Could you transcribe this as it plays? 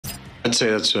I'd say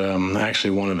that's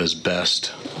actually one of his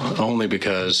best, only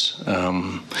because,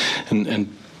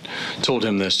 and told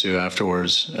him this too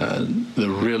afterwards, the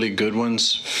really good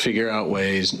ones figure out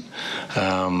ways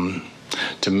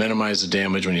to minimize the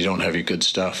damage when you don't have your good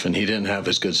stuff. And he didn't have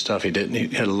his good stuff. He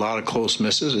had a lot of close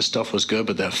misses. His stuff was good,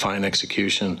 but that fine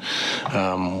execution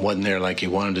wasn't there like he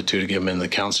wanted it to give him in the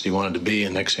counts that he wanted to be.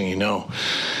 And next thing you know,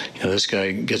 this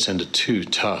guy gets into two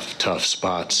tough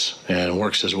spots and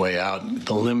works his way out.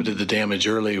 Limited the damage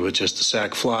early with just the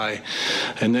sack fly,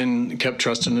 and then kept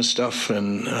trusting his stuff.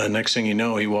 And next thing you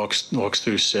know, he walks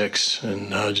through 6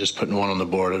 and just putting one on the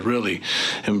board. It really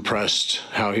impressed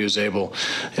how he was able.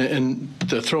 And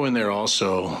to throw in there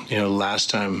also,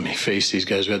 last time he faced these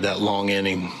guys, we had that long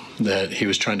inning that he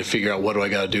was trying to figure out, what do I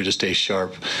got to do to stay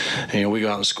sharp? And we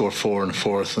go out and score 4 in the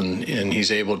 4th, and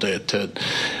he's able to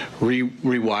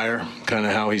rewire kind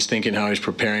of how he's thinking, how he's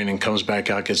preparing, and comes back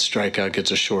out, gets strikeout,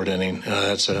 gets a short inning.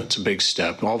 It's a big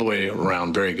step all the way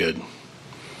around. Very good.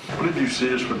 What did you see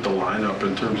just with the lineup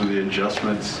in terms of the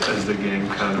adjustments as the game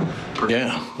kind of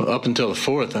progressed? Yeah, up until the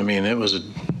 4th, it was a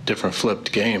different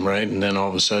flipped game, right? And then all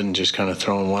of a sudden just kind of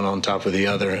throwing one on top of the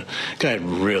other. Guy had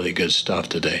really good stuff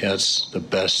today. That's the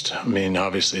best.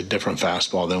 Obviously a different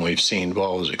fastball than we've seen.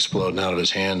 Ball was exploding out of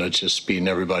his hand. It's just speeding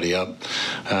everybody up.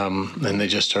 And they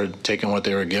just started taking what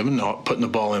they were given, putting the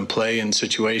ball in play in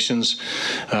situations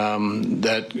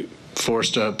that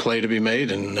forced a play to be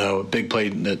made, and a big play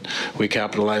that we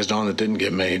capitalized on that didn't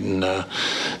get made. And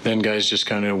then guys just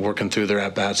kind of working through their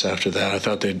at-bats after that. I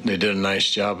thought they did a nice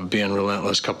job of being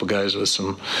relentless. A couple guys with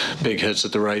some big hits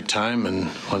at the right time, and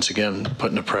once again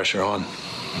putting the pressure on.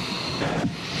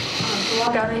 You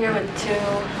walk out of here with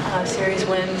 2 series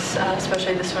wins,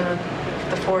 especially this one of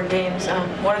the 4 games.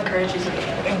 What encourages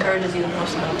you the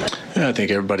most about that? Yeah, I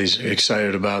think everybody's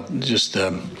excited about just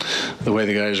the way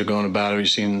the guys are going about it. We've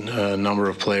seen a number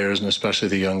of players, and especially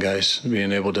the young guys,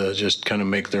 being able to just kind of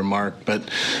make their mark. But,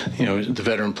 the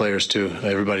veteran players too,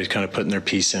 everybody's kind of putting their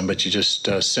piece in, but you just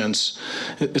sense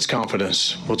it's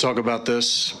confidence. We'll talk about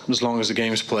this as long as the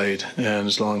game's played, and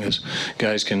as long as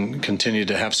guys can continue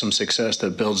to have some success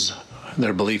that builds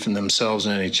their belief in themselves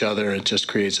and in each other. It just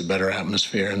creates a better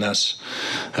atmosphere, and that's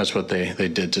what they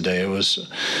did today. It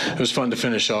was fun to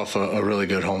finish off a really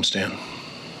good homestand.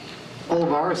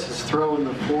 Olivares' throw in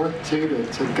the 4th too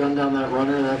to gun down that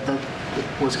runner, that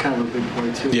was kind of a big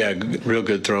play too. Yeah, real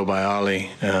good throw by Ollie.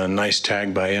 Nice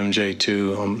tag by MJ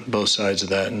too on both sides of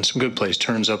that, and some good plays.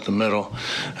 Turns up the middle.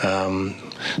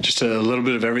 Just a little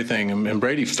bit of everything, and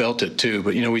Brady felt it too.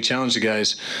 But we challenged the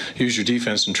guys, use your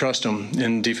defense and trust them,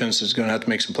 and defense is going to have to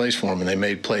make some plays for them, and they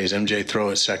made plays. MJ throw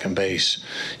at second base,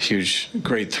 huge,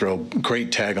 great throw,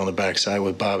 great tag on the backside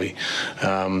with Bobby,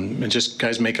 and just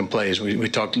guys making plays. We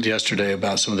talked yesterday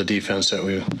about some of the defense that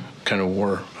we kind of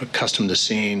were accustomed to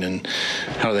seeing and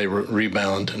how they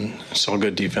rebound, and saw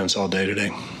good defense all day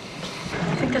today.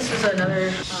 I think this is another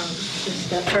good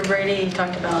step for Brady. He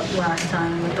talked about last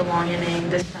time with the long inning,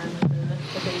 this time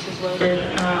with the bases loaded,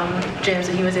 jams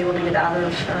that he was able to get out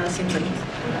of. Seems like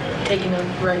he's taking the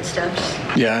right steps.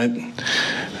 Yeah,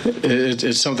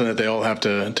 it's something that they all have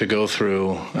to go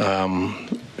through.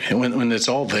 When it's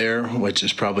all there, which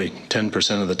is probably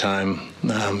 10% of the time,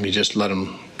 you just let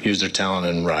them use their talent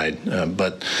and ride.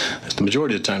 But the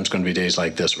majority of the time, it's going to be days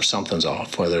like this where something's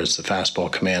off, whether it's the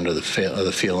fastball command or the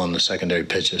feel on the secondary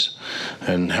pitches.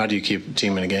 And how do you keep a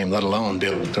team in a game, let alone be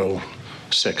able to throw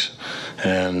 6?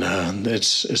 And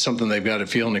it's something they've got to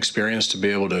feel and experience to be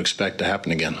able to expect to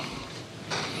happen again.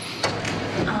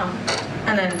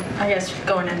 And then, I guess,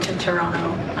 going into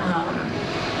Toronto,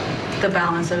 the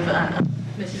balance of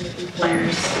missing a few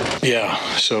players. Yeah,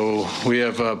 so we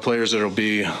have players that will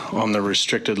be on the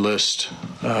restricted list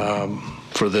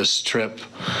for this trip,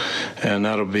 and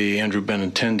that'll be Andrew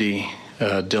Benintendi,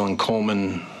 Dylan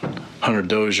Coleman, Hunter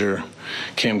Dozier,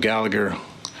 Cam Gallagher,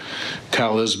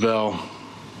 Kyle Isbell,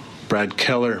 Brad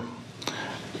Keller,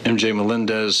 MJ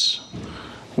Melendez,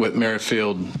 Whit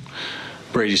Merrifield,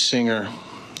 Brady Singer,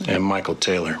 and Michael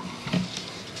Taylor.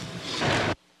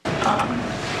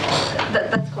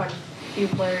 That's quite a few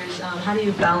players. How do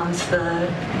you balance the,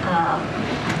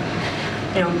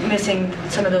 missing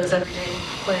some of those everyday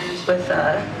players with,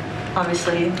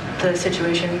 obviously, the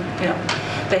situation,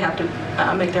 they have to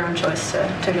make their own choice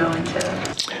to go into.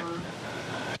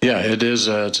 Yeah, it is.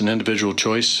 It's an individual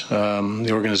choice.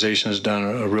 The organization has done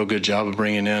a real good job of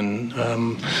bringing in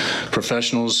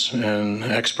professionals and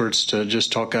experts to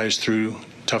just talk guys through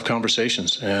tough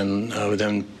conversations, and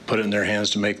then put it in their hands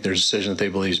to make their decision that they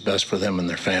believe is best for them and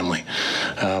their family.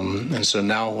 And so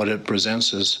now what it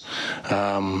presents is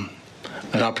an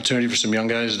opportunity for some young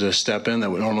guys to step in that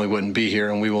normally wouldn't be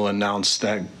here, and we will announce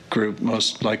that group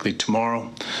most likely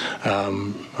tomorrow.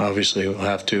 Obviously, we'll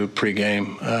have to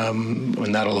pregame,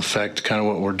 and that'll affect kind of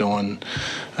what we're doing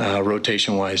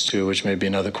rotation-wise too, which may be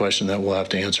another question that we'll have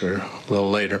to answer a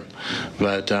little later.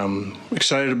 But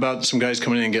excited about some guys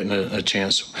coming in and getting a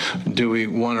chance. Do we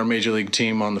want our major league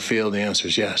team on the field? The answer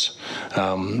is yes.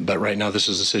 But right now, this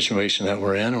is the situation that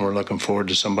we're in, and we're looking forward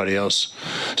to somebody else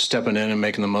stepping in and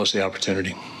making the most of the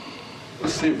opportunity.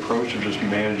 What's the approach of just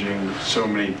managing so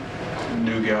many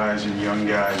new guys and young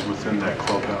guys within that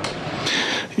clubhouse?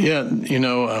 Yeah,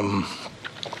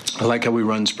 I like how we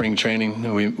run spring training.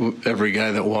 Every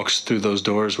guy that walks through those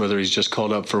doors, whether he's just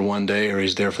called up for one day or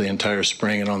he's there for the entire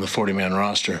spring and on the 40-man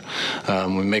roster,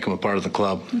 we make them a part of the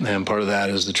club. And part of that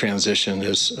is the transition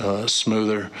is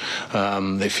smoother.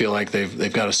 They feel like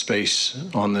they've got a space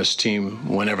on this team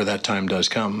whenever that time does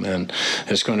come. And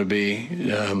it's going to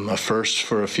be a first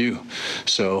for a few.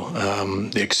 So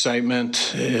the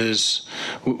excitement is,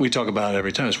 we talk about it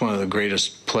every time. It's one of the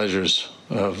greatest pleasures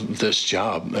of this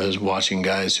job is watching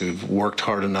guys who've worked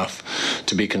hard enough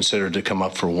to be considered to come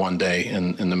up for one day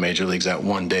in the major leagues. That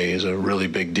one day is a really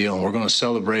big deal, and we're going to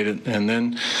celebrate it and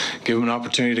then give them an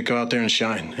opportunity to go out there and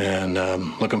shine. And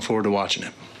looking forward to watching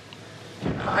it.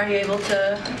 Are you able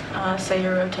to say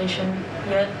your rotation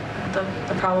yet, the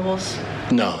probables?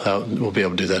 No, we'll be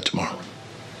able to do that tomorrow.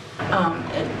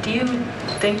 Do you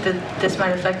think that this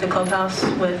might affect the clubhouse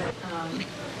with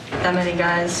that many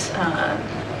guys?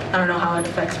 I don't know how it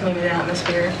affects maybe the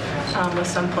atmosphere with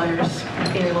some players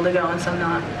being able to go and some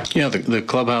not. Yeah, the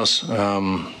clubhouse,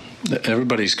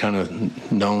 everybody's kind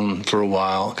of known for a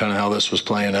while kind of how this was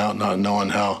playing out, not knowing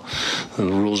how the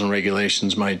rules and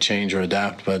regulations might change or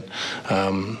adapt, but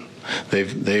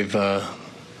they've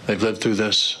lived through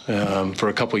this for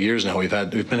a couple of years now. We've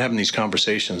been having these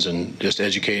conversations and just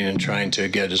educating and trying to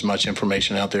get as much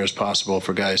information out there as possible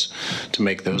for guys to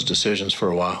make those decisions for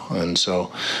a while. And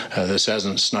so this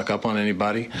hasn't snuck up on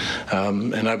anybody.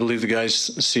 And I believe the guys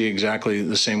see exactly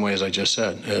the same way as I just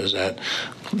said, is that,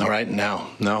 all right, now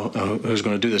who's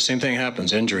going to do this? Same thing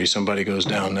happens, injury, somebody goes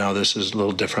down. Now this is a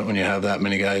little different when you have that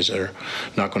many guys that are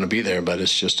not going to be there, but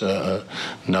it's just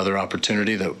another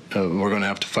opportunity that we're going to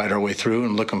have to fight our way through,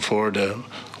 and looking forward to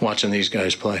watching these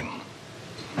guys play.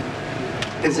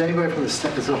 Is anybody from the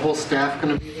staff, is the whole staff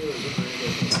going to be there? Or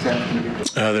is the staff going to be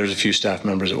there? There's a few staff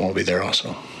members that won't be there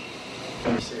also.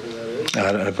 Can you say who that is?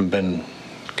 I haven't been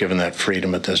given that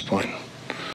freedom at this point.